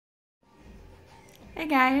Hey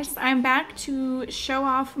guys, I'm back to show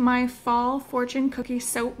off my fall Fortune Cookie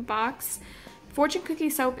Soap box. Fortune Cookie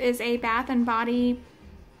Soap is a bath and body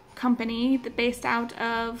company based out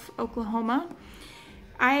of Oklahoma.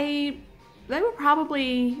 They were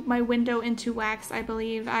probably my window into wax, I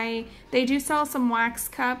believe. They do sell some wax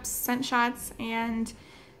cups, scent shots, and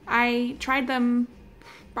I tried them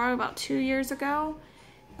probably about 2 years ago,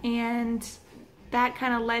 and that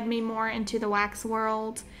kind of led me more into the wax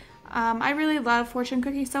world. I really love Fortune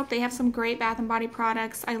Cookie Soap. They have some great bath and body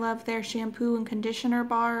products. I love their shampoo and conditioner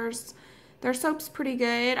bars. Their soap's pretty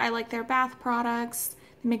good. I like their bath products.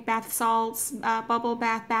 They make bath salts, bubble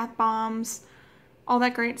bath, bath bombs, all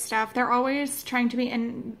that great stuff. They're always trying to be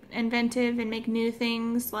inventive and make new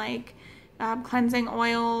things like cleansing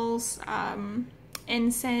oils,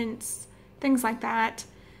 incense, things like that.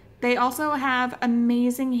 They also have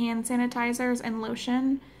amazing hand sanitizers and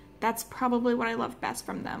lotion. That's probably what I love best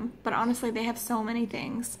from them. But honestly, they have so many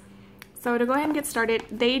things. So to go ahead and get started,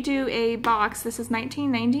 they do a box. This is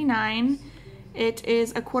 $19.99. It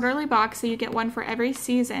is a quarterly box, so you get one for every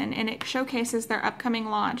season, and it showcases their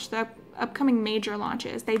upcoming launch, the upcoming major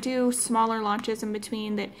launches. They do smaller launches in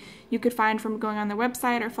between that you could find from going on their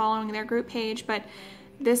website or following their group page, but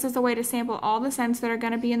this is a way to sample all the scents that are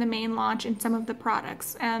going to be in the main launch and some of the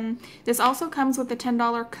products. This also comes with a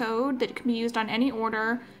 $10 code that can be used on any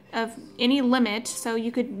order of any limit, so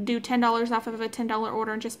you could do $10 off of a $10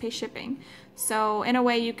 order and just pay shipping. So in a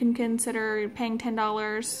way, you can consider paying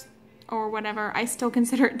 $10 or whatever. I still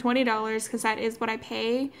consider it $20 because that is what I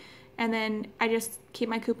pay, and then I just keep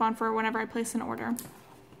my coupon for whenever I place an order.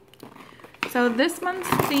 So this month's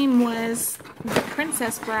theme was The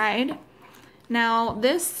Princess Bride. Now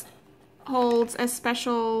this holds a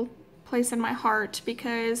special place in my heart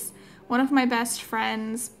because one of my best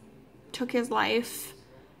friends took his life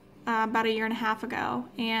about 1.5 years ago,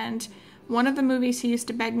 and one of the movies he used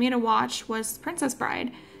to beg me to watch was Princess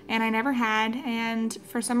Bride, and I never had, and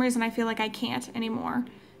for some reason I feel like I can't anymore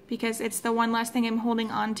because it's the one last thing I'm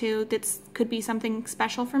holding on to that could be something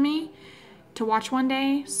special for me to watch one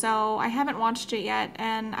day. So I haven't watched it yet,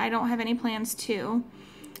 and I don't have any plans to.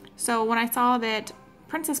 So when I saw that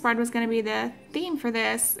Princess Bride was going to be the theme for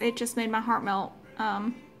this, it just made my heart melt.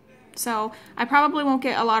 So I probably won't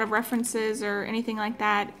get a lot of references or anything like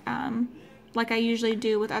that, like I usually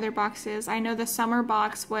do with other boxes. I know the summer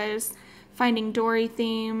box was Finding Dory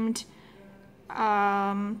themed.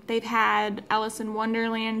 They've had Alice in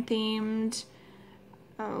Wonderland themed,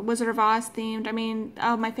 Wizard of Oz themed. I mean,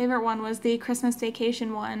 my favorite one was the Christmas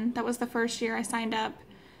Vacation one. That was the first year I signed up.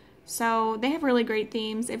 So they have really great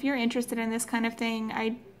themes. If you're interested in this kind of thing,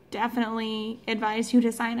 I definitely advise you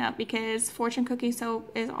to sign up because Fortune Cookie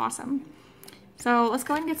Soap is awesome. So let's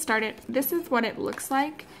go ahead and get started. This is what it looks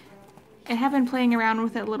like. I have been playing around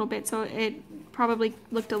with it a little bit, so it probably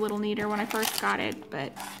looked a little neater when I first got it,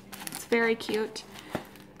 but it's very cute.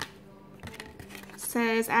 It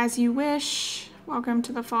says, "As you wish, welcome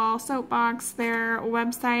to the Fall Soapbox," their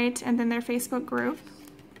website, and then their Facebook group.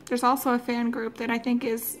 There's also a fan group that I think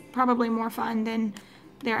is probably more fun than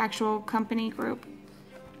their actual company group.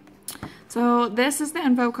 So this is the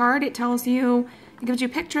info card. It tells you, it gives you a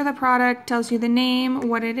picture of the product, tells you the name,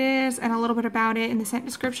 what it is, and a little bit about it in the scent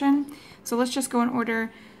description. So let's just go in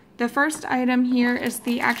order. The first item here is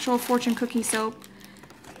the actual Fortune Cookie Soap.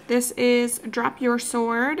 This is Drop Your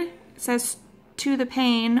Sword. It says, "To the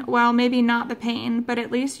pain." Well, maybe not the pain, but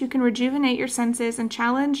at least you can rejuvenate your senses and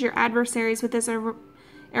challenge your adversaries with this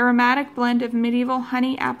aromatic blend of medieval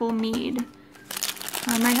honey apple mead.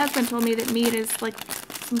 My husband told me that mead is like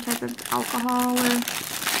some type of alcohol or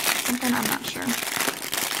something, I'm not sure.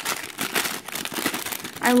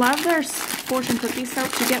 I love their Fortune Cookie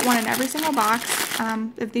Soap. You get one in every single box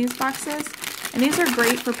of these boxes, and these are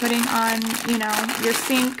great for putting on, you know, your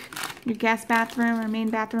sink, your guest bathroom or main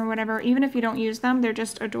bathroom or whatever. Even if you don't use them, they're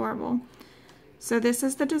just adorable. So this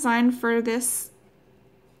is the design for this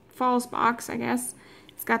fall's box, I guess.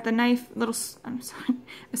 It's got the knife,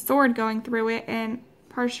 a sword going through it, and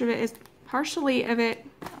part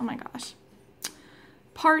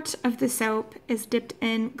of the soap is dipped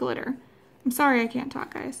in glitter. I'm sorry I can't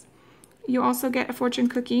talk, guys. You also get a fortune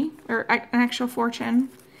cookie, or an actual fortune,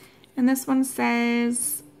 and this one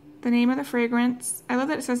says the name of the fragrance. I love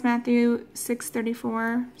that it says Matthew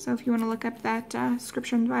 6:34, so if you want to look up that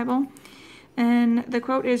scripture in the Bible. And the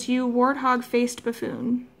quote is, "You warthog-faced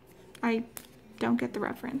buffoon." I don't get the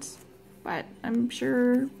reference, but I'm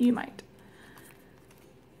sure you might.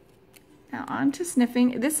 Now on to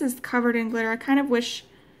sniffing. This is covered in glitter. I kind of wish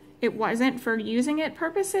it wasn't for using it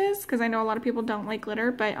purposes, because I know a lot of people don't like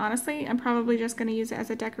glitter, but honestly, I'm probably just going to use it as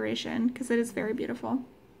a decoration because it is very beautiful.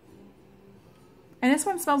 And this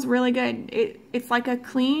one smells really good. It's like a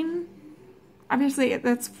clean, obviously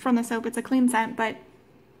that's from the soap, it's a clean scent, but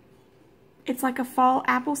it's like a fall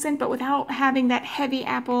apple scent, but without having that heavy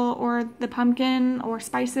apple or the pumpkin or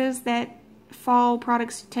spices that fall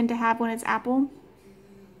products tend to have when it's apple.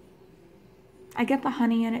 I get the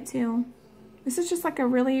honey in it too. This is just like a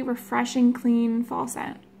really refreshing, clean fall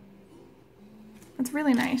scent. It's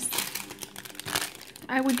really nice.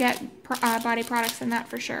 I would get body products in that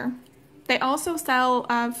for sure. They also sell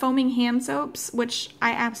foaming hand soaps, which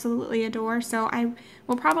I absolutely adore, so I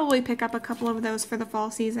will probably pick up a couple of those for the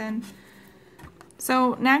fall season.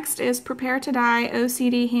 So next is Prepare to Die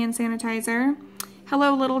OCD Hand Sanitizer.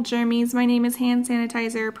 Hello little germies, my name is Hand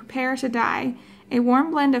Sanitizer Prepare to Die. A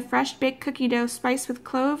warm blend of fresh baked cookie dough spiced with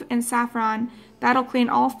clove and saffron. That'll clean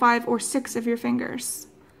all 5 or 6 of your fingers.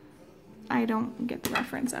 I don't get the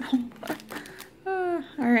reference at all.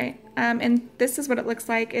 Alright, and this is what it looks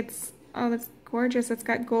like. It's, oh, that's gorgeous. It's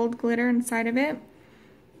got gold glitter inside of it.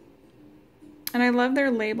 And I love their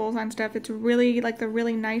labels on stuff. It's really, like, the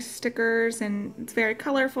really nice stickers, and it's very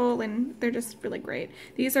colorful, and they're just really great.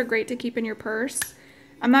 These are great to keep in your purse.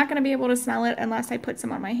 I'm not going to be able to smell it unless I put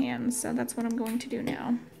some on my hands, so that's what I'm going to do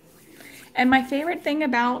now. And my favorite thing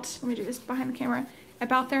about, let me do this behind the camera,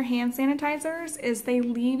 about their hand sanitizers is they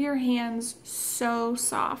leave your hands so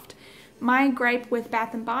soft. My gripe with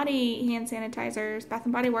Bath & Body hand sanitizers, Bath &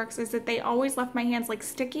 Body Works, is that they always left my hands like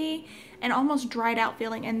sticky and almost dried out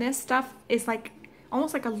feeling, and this stuff is like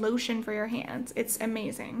almost like a lotion for your hands. It's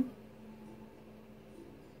amazing.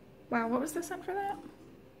 Wow, what was the scent for that?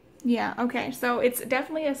 Yeah, okay, so it's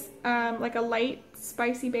definitely a like a light,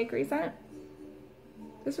 spicy bakery scent.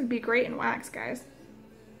 This would be great in wax, guys.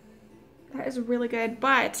 That is really good,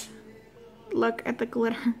 but look at the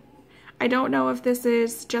glitter. I don't know if this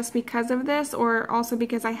is just because of this or also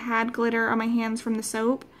because I had glitter on my hands from the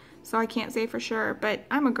soap, so I can't say for sure, but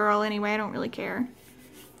I'm a girl anyway, I don't really care.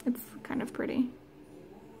 It's kind of pretty.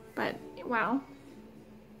 But, wow.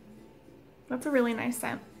 That's a really nice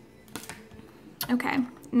scent. Okay.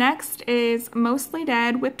 Next is Mostly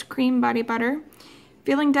Dead Whipped Cream Body Butter.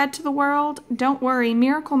 Feeling dead to the world? Don't worry,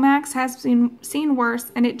 Miracle Max has seen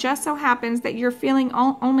worse, and it just so happens that you're feeling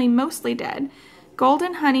only mostly dead.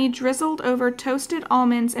 Golden honey drizzled over toasted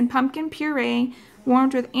almonds and pumpkin puree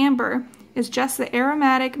warmed with amber is just the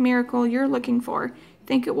aromatic miracle you're looking for.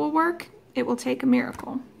 Think it will work? It will take a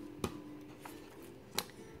miracle.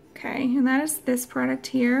 Okay, and that is this product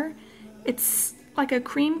here. It's like a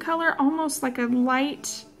cream color, almost like a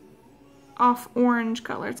light off orange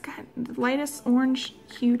color. It's got the lightest orange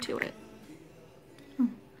hue to it.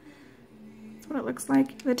 That's what it looks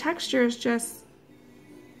like. The texture is just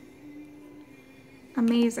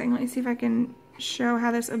amazing. Let me see if I can show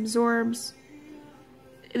how this absorbs.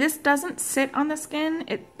 This doesn't sit on the skin.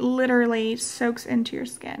 It literally soaks into your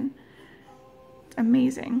skin. It's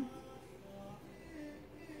amazing.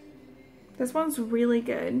 This one's really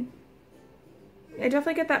good. I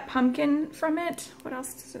definitely get that pumpkin from it. What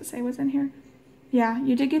else does it say was in here? Yeah,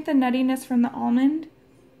 you did get the nuttiness from the almond.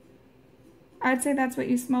 I'd say that's what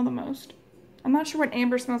you smell the most. I'm not sure what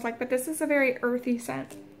amber smells like, but this is a very earthy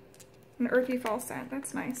scent. An earthy fall scent.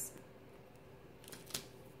 That's nice.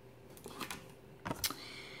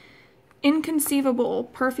 Inconceivable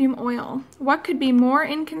perfume oil. What could be more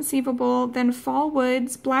inconceivable than fall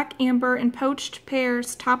woods, black amber, and poached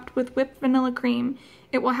pears topped with whipped vanilla cream?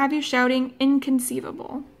 It will have you shouting,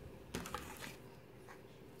 inconceivable.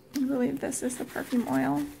 I believe this is the perfume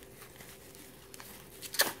oil.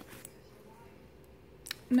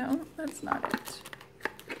 No, that's not it.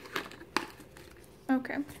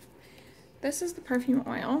 Okay. This is the perfume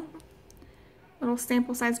oil. Little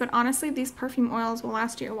sample size, but honestly, these perfume oils will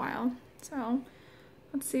last you a while. So,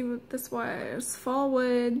 let's see what this was. Fall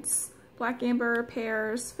woods, black amber,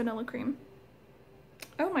 pears, vanilla cream.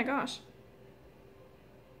 Oh my gosh.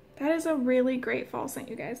 That is a really great fall scent,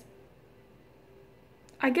 you guys.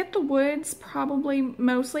 I get the woods probably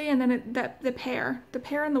mostly, and then the pear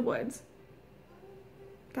and the woods.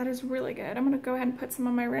 That is really good. I'm gonna go ahead and put some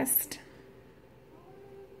on my wrist.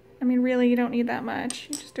 I mean, really, you don't need that much.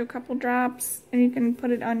 You just do a couple drops, and you can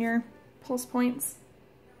put it on your pulse points.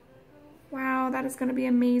 Wow, that is gonna be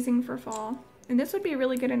amazing for fall. And this would be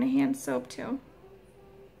really good in a hand soap too.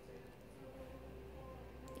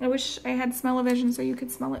 I wish I had smell-o-vision so you could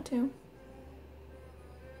smell it too.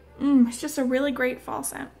 It's just a really great fall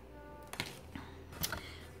scent.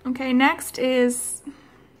 Okay, next is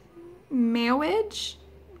Mawage?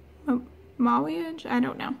 Mawage? I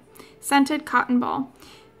don't know. Scented Cotton Ball.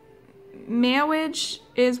 Mawage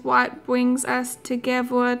is what brings us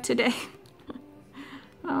together today.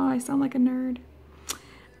 Oh, I sound like a nerd.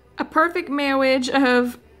 A perfect marriage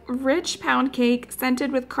of rich pound cake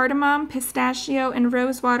scented with cardamom, pistachio, and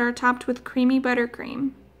rose water topped with creamy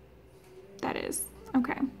buttercream. That is.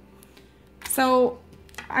 Okay. So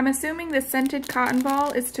I'm assuming the scented cotton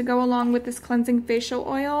ball is to go along with this cleansing facial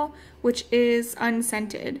oil, which is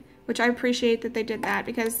unscented, which I appreciate that they did that,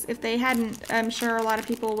 because if they hadn't, I'm sure a lot of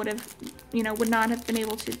people would have, you know, would not have been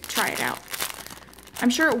able to try it out. I'm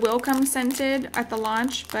sure it will come scented at the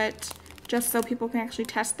launch, but just so people can actually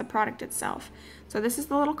test the product itself. So this is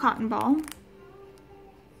the little cotton ball.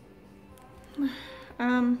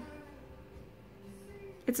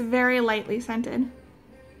 It's very lightly scented.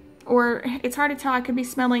 Or it's hard to tell. I could be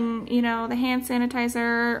smelling, you know, the hand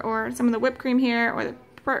sanitizer or some of the whipped cream here, or the,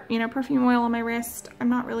 you know, perfume oil on my wrist. I'm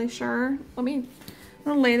not really sure. I'm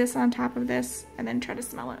gonna lay this on top of this and then try to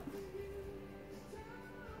smell it.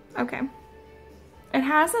 Okay. It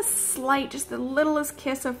has a slight, just the littlest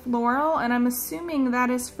kiss of floral, and I'm assuming that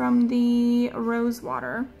is from the rose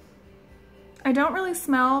water. I don't really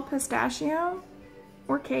smell pistachio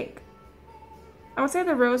or cake. I would say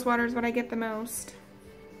the rose water is what I get the most.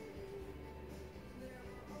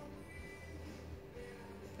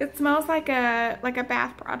 It smells like a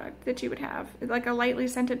bath product that you would have. It's like a lightly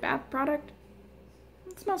scented bath product.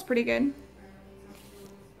 It smells pretty good.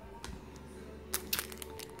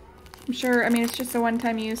 I'm sure, I mean, it's just a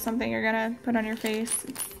one-time use, something you're gonna put on your face.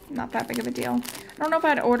 It's not that big of a deal. I don't know if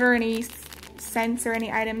I'd order any scents or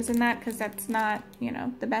any items in that, because that's not, you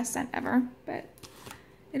know, the best scent ever, but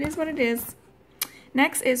it is what it is.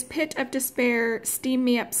 Next is Pit of Despair Steam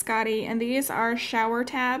Me Up Scotty, and these are shower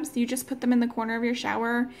tabs. You just put them in the corner of your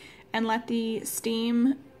shower and let the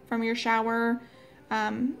steam from your shower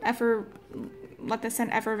let the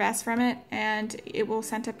scent effervesce from it, and it will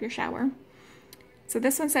scent up your shower. So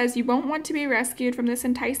this one says, you won't want to be rescued from this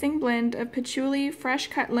enticing blend of patchouli, fresh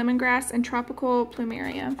cut lemongrass, and tropical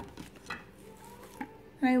plumeria.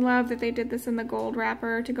 And I love that they did this in the gold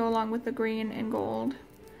wrapper to go along with the green and gold.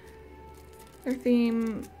 Their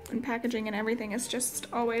theme and packaging and everything is just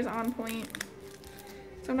always on point.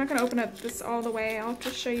 So I'm not going to open up this all the way. I'll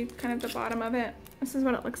just show you kind of the bottom of it. This is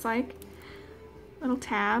what it looks like. Little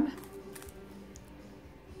tab.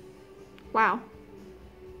 Wow.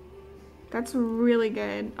 That's really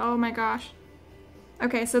good. Oh my gosh.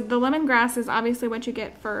 Okay, so the lemongrass is obviously what you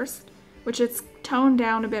get first, which is toned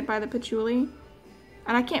down a bit by the patchouli.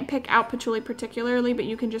 And I can't pick out patchouli particularly, but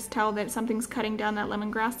you can just tell that something's cutting down that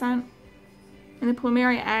lemongrass scent. And the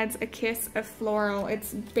plumeria adds a kiss of floral.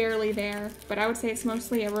 It's barely there, but I would say it's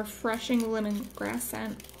mostly a refreshing lemongrass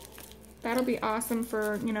scent. That'll be awesome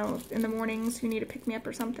for, you know, in the mornings you need to pick me up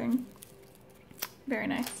or something. Very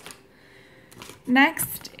nice.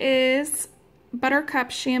 Next is Buttercup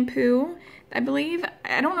shampoo. I believe,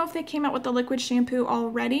 I don't know if they came out with the liquid shampoo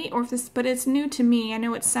already, or if this, but it's new to me. I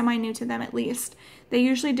know it's semi-new to them at least. They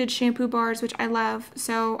usually did shampoo bars, which I love,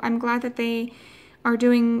 so I'm glad that they are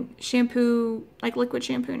doing shampoo, like liquid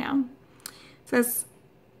shampoo now. It says,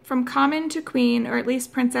 from common to queen, or at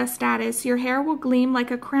least princess status, your hair will gleam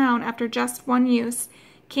like a crown after just one use.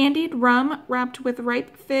 Candied rum wrapped with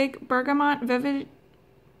ripe fig, bergamot,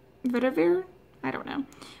 vetiver? I don't know.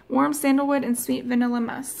 Warm sandalwood and sweet vanilla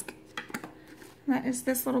musk. That is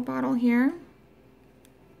this little bottle here.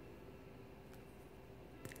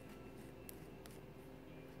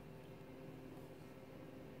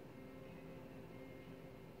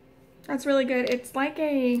 That's really good. It's like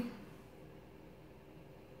a...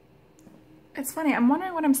 It's funny, I'm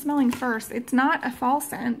wondering what I'm smelling first. It's not a fall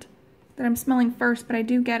scent that I'm smelling first, but I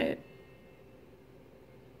do get it.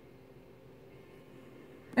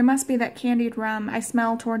 It must be that candied rum I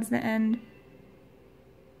smell towards the end.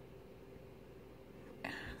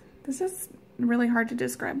 This is really hard to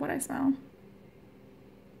describe what I smell.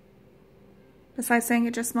 Besides saying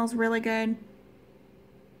it just smells really good.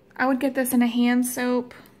 I would get this in a hand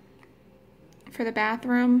soap for the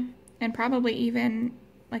bathroom, and probably even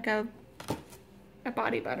like a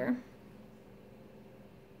body butter.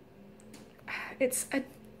 It's a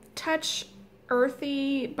touch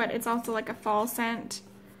earthy, but it's also like a fall scent.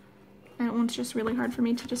 And that one's just really hard for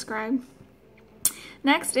me to describe.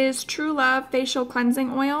 Next is True Love Facial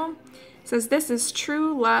Cleansing Oil. It says, this is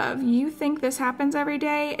true love. You think this happens every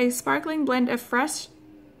day? A sparkling blend of fresh...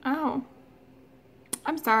 Oh.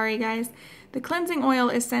 I'm sorry, guys. The cleansing oil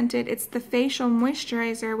is scented. It's the facial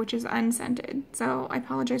moisturizer, which is unscented. So I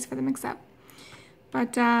apologize for the mix-up.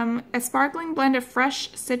 But a sparkling blend of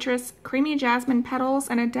fresh citrus, creamy jasmine petals,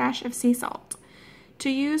 and a dash of sea salt. To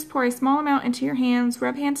use, pour a small amount into your hands,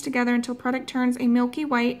 rub hands together until product turns a milky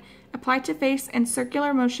white, apply to face in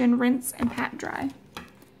circular motion, rinse, and pat dry.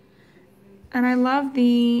 And I love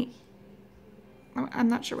the I'm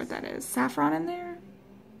not sure what that is. Saffron in there?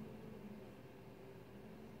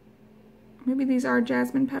 Maybe these are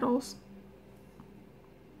jasmine petals.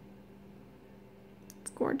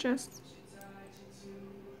 It's gorgeous.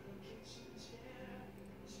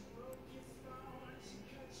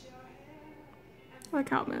 I like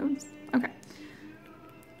how it moves. Okay.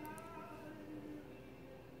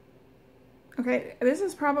 Okay, this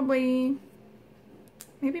is probably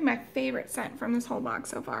maybe my favorite scent from this whole box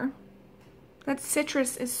so far. That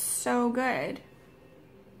citrus is so good.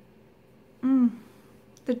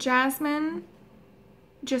 The jasmine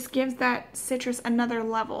just gives that citrus another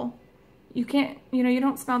level. You can't, you know, you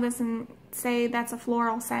don't smell this and say that's a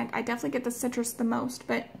floral scent. I definitely get the citrus the most,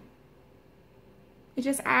 but it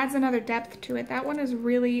just adds another depth to it. That one is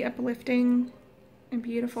really uplifting and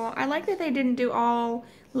beautiful. I like that they didn't do all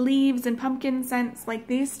leaves and pumpkin scents. Like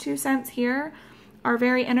these two scents here are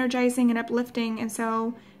very energizing and uplifting, and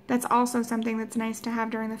so that's also something that's nice to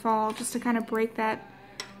have during the fall, just to kind of break that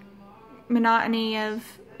monotony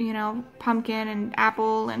of, you know, pumpkin and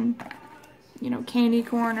apple and, you know, candy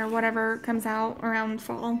corn or whatever comes out around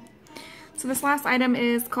fall. So this last item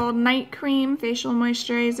is called Night Cream Facial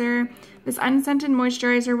Moisturizer. This unscented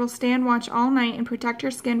moisturizer will stand watch all night and protect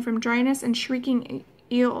your skin from dryness and shrieking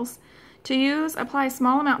eels. To use, apply a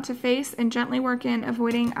small amount to face and gently work in,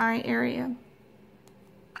 avoiding eye area.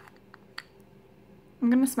 I'm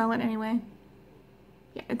gonna smell it anyway.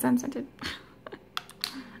 Yeah, it's unscented.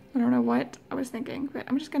 I don't know what I was thinking, but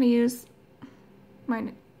I'm just gonna use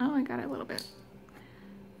mine. Oh, I got it a little bit.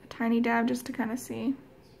 A tiny dab just to kind of see.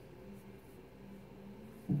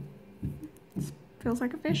 It feels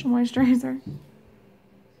like a facial moisturizer.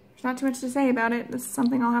 There's not too much to say about it. This is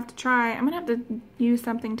something I'll have to try. I'm gonna have to use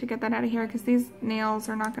something to get that out of here because these nails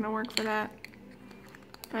are not gonna work for that.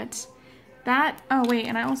 But that, oh wait,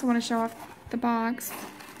 and I also want to show off the box.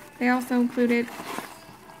 They also included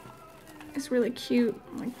this really cute,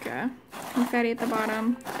 like, confetti at the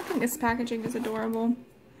bottom. I think this packaging is adorable.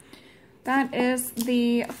 That is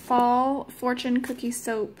the Fall Fortune Cookie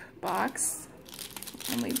Soap box.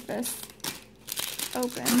 I'll leave this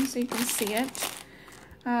open so you can see it.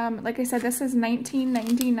 Like I said, this is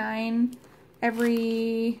 $19.99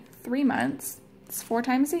 every 3 months. It's 4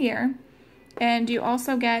 times a year. And you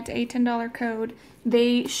also get a $10 code.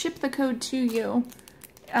 They ship the code to you.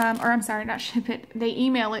 Or I'm sorry, not ship it. They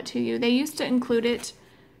email it to you. They used to include it.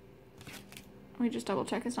 Let me just double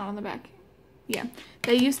check it's not on the back. Yeah.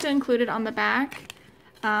 They used to include it on the back.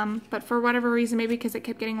 But for whatever reason, maybe because it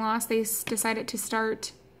kept getting lost, they decided to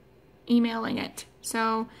start emailing it.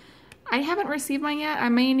 So I haven't received mine yet. I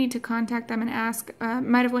may need to contact them and ask.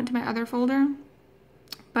 Might have went to my other folder.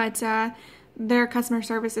 But their customer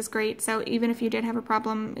service is great, so even if you did have a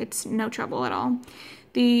problem, it's no trouble at all.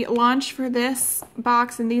 The launch for this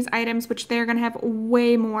box and these items, which they're going to have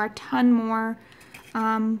way more, a ton more,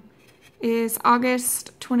 is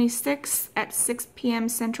August 26th at 6 p.m.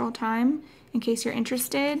 Central Time, in case you're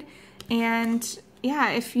interested. And yeah,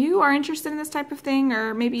 if you are interested in this type of thing,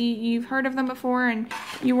 or maybe you've heard of them before and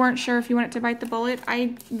you weren't sure if you wanted to bite the bullet,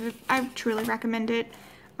 I truly recommend it.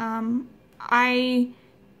 I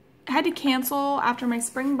had to cancel after my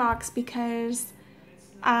spring box because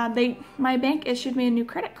my bank issued me a new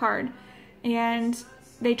credit card, and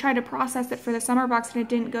they tried to process it for the summer box and it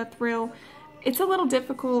didn't go through. It's a little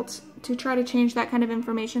difficult to try to change that kind of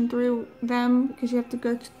information through them because you have to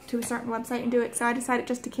go to a certain website and do it. So I decided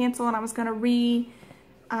just to cancel, and I was going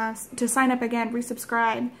to sign up again,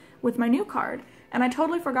 resubscribe with my new card. And I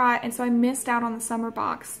totally forgot, and so I missed out on the summer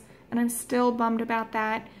box, and I'm still bummed about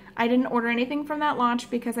that. I didn't order anything from that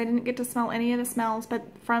launch because I didn't get to smell any of the smells, but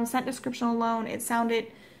from scent description alone, it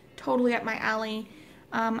sounded totally up my alley.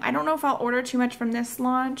 I don't know if I'll order too much from this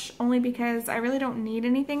launch, only because I really don't need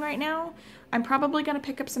anything right now. I'm probably going to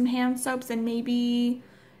pick up some hand soaps and maybe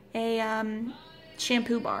a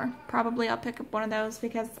shampoo bar. Probably I'll pick up one of those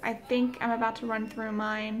because I think I'm about to run through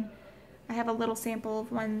mine. I have a little sample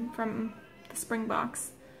of one from the spring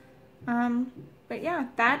box. But yeah,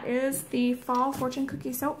 that is the Fall Fortune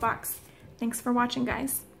Cookie Soap box. Thanks for watching,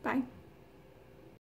 guys. Bye.